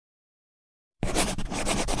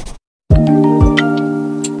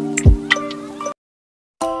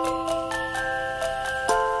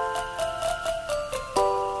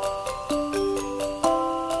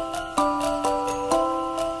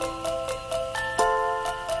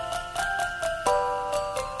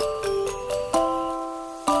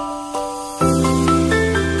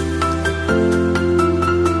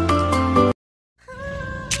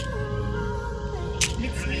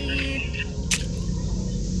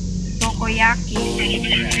Takoyaki.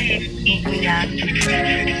 Okay lang.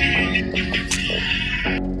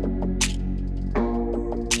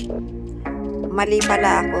 Mali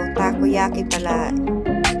pala ako. Takoyaki pala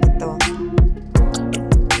ito.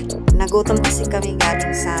 Nagutom kasi kami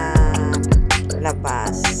galing sa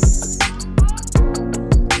labas.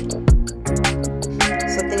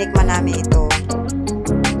 So, tinikman namin ito.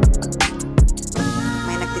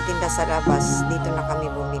 May nagtitinda sa labas. Dito na kami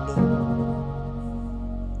bumili.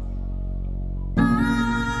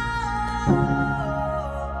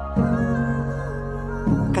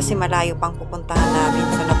 Kasi malayo pang pupuntahan namin.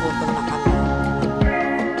 So, nagutom na kami.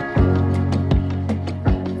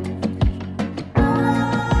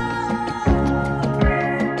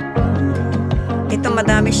 Ito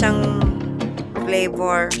madami siyang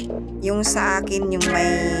flavor. Yung sa akin, yung may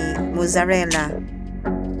mozzarella,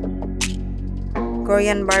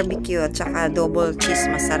 Korean barbecue, at saka double cheese.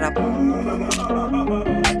 Masarap.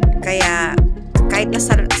 Kaya, kahit na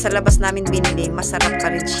sa labas namin binili, masarap pa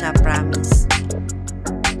rin siya, promise.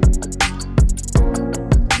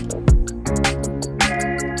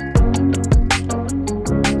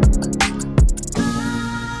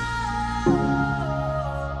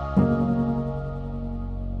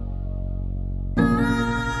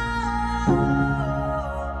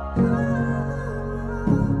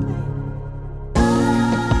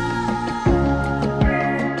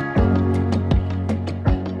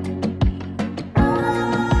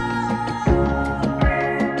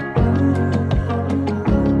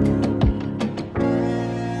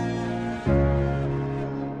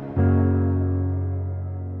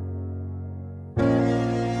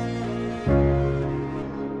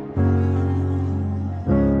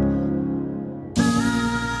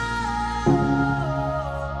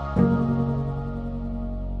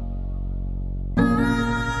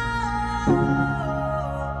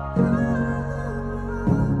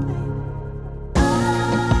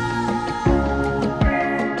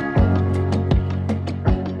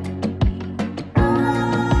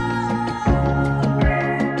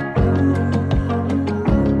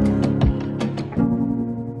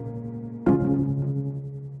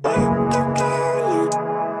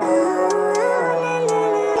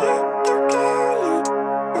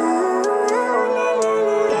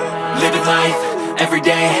 Living life,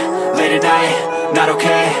 everyday, late at night, not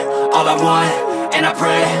okay. All I want, and I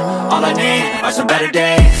pray, all I need are some better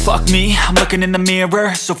days. Fuck me, I'm looking in the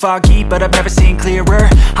mirror, so foggy, but I've never seen clearer.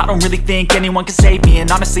 I don't really think anyone can save me, and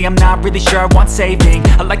honestly I'm not really sure I want saving.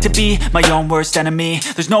 I like to be my own worst enemy.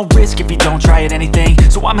 There's no risk if you don't try at anything,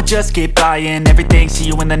 so I'ma just keep buying everything. See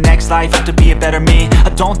you in the next life, have to be a better me. I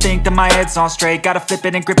don't think that my head's on straight, gotta flip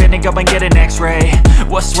it and grip it and go and get an x-ray.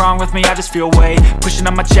 What's wrong with me? I just feel weight pushing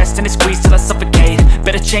on my chest and it squeezes till I suffocate.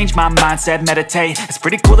 Better change my mindset, meditate. It's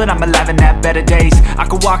pretty cool that I'm alive and have better days. I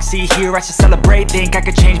could walk, see, hear, I should celebrate. Think I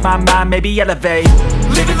could change my mind, maybe elevate.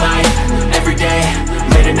 Living life, everyday,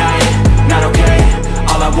 late at night, not okay.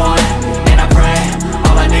 All I want, and I pray,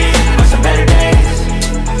 all I need are some better days.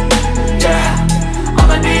 Yeah, all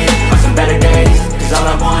I need are some better days. Cause all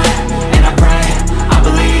I want, and I pray, I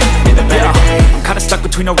believe in the better days. I'm kinda stuck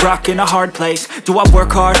between a rock and a hard place. Do I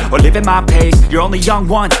work hard, or live at my pace? You're only young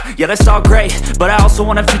once, yeah that's all great, but I also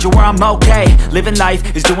want a future where I'm okay. Living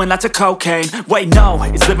life is doing lots of cocaine. Wait no,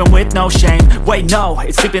 it's living with no shame. Wait no,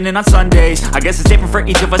 it's sleeping in on Sundays. I guess it's different for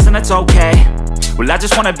each of us and that's okay. Well I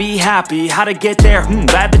just wanna be happy, how to get there?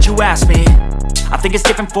 Glad that you asked me. I think it's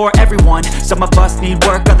different for everyone. Some of us need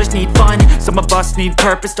work, others need fun. Some of us need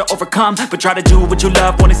purpose to overcome. But try to do what you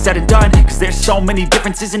love when it's said and done. Cause there's so many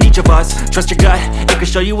differences in each of us. Trust your gut, it can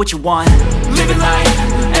show you what you want. Living life,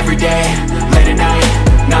 everyday, late at night,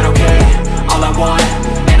 not okay. All I want,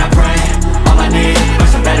 and I pray, all I need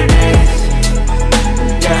are some better days.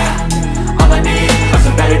 Yeah, all I need are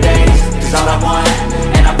some better days. Cause all I want,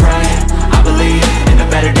 and I pray, I believe in the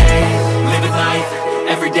better days. Living life,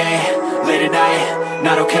 everyday, late at night,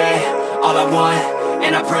 not okay. All I want,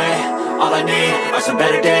 and I pray, all I need are some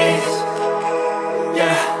better days.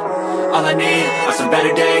 Yeah, all I need are some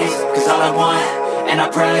better days. Cause all I want, and I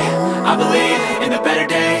pray, I believe in the better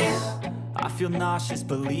days. I feel nauseous,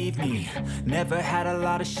 believe me. Never had a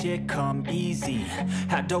lot of shit come easy.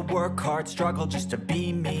 Had to work hard, struggle just to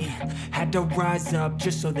be me. Had to rise up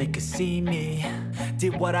just so they could see me.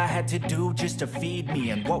 Did what I had to do just to feed me.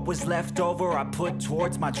 And what was left over I put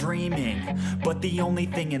towards my dreaming. But the only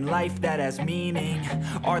thing in life that has meaning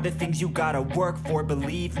are the things you gotta work for,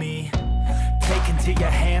 believe me. Take into your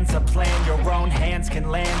hands a plan, your own hands can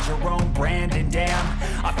land your own brand. And damn,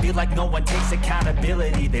 I feel like no one takes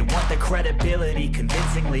accountability. They want the credibility,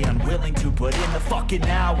 convincingly unwilling to put in the fucking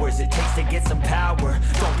hours it takes to get some power.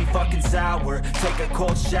 Don't be fucking sour, take a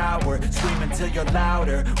cold shower, scream until you're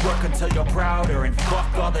louder, work until you're prouder, and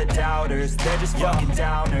fuck all the doubters, they're just fucking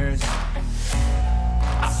downers.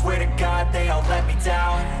 I swear to God they all let me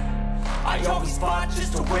down. I always fought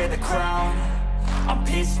just to wear the crown. I'm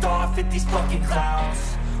pissed off at these fucking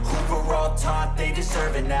clowns who were all taught they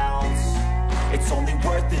deserve an ounce. It's only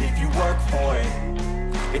worth it if you work for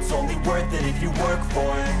it. It's only worth it if you work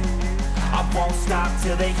for it. I won't stop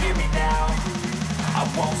till they hear me now.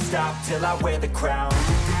 I won't stop till I wear the crown.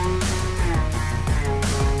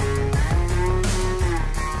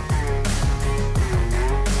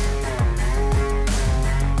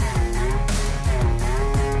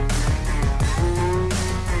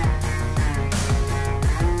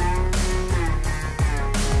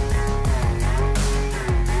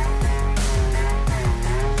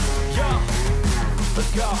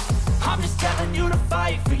 I'm just telling you to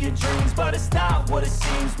fight for your dreams, but it's not what it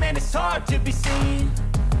seems. Man, it's hard to be seen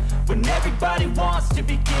when everybody wants to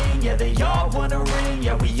be king. Yeah, they all wanna ring,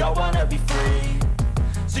 yeah, we all wanna be free.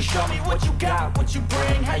 So show me what you got, what you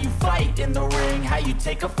bring, how you fight in the ring, how you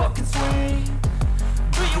take a fucking swing.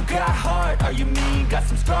 Do you got heart, are you mean? Got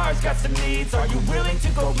some scars, got some needs, are you willing to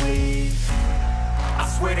go bleed?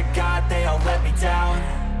 I swear to God they all let me down.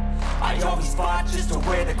 I always fought just to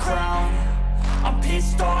wear the crown. I'm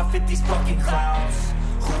pissed off at these fucking clowns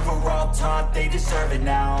who were all taught they deserve an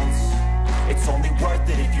ounce. It's only worth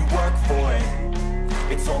it if you work for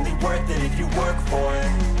it. It's only worth it if you work for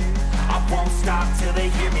it. I won't stop till they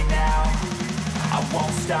hear me now. I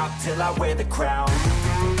won't stop till I wear the crown.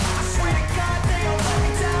 I swear to God they all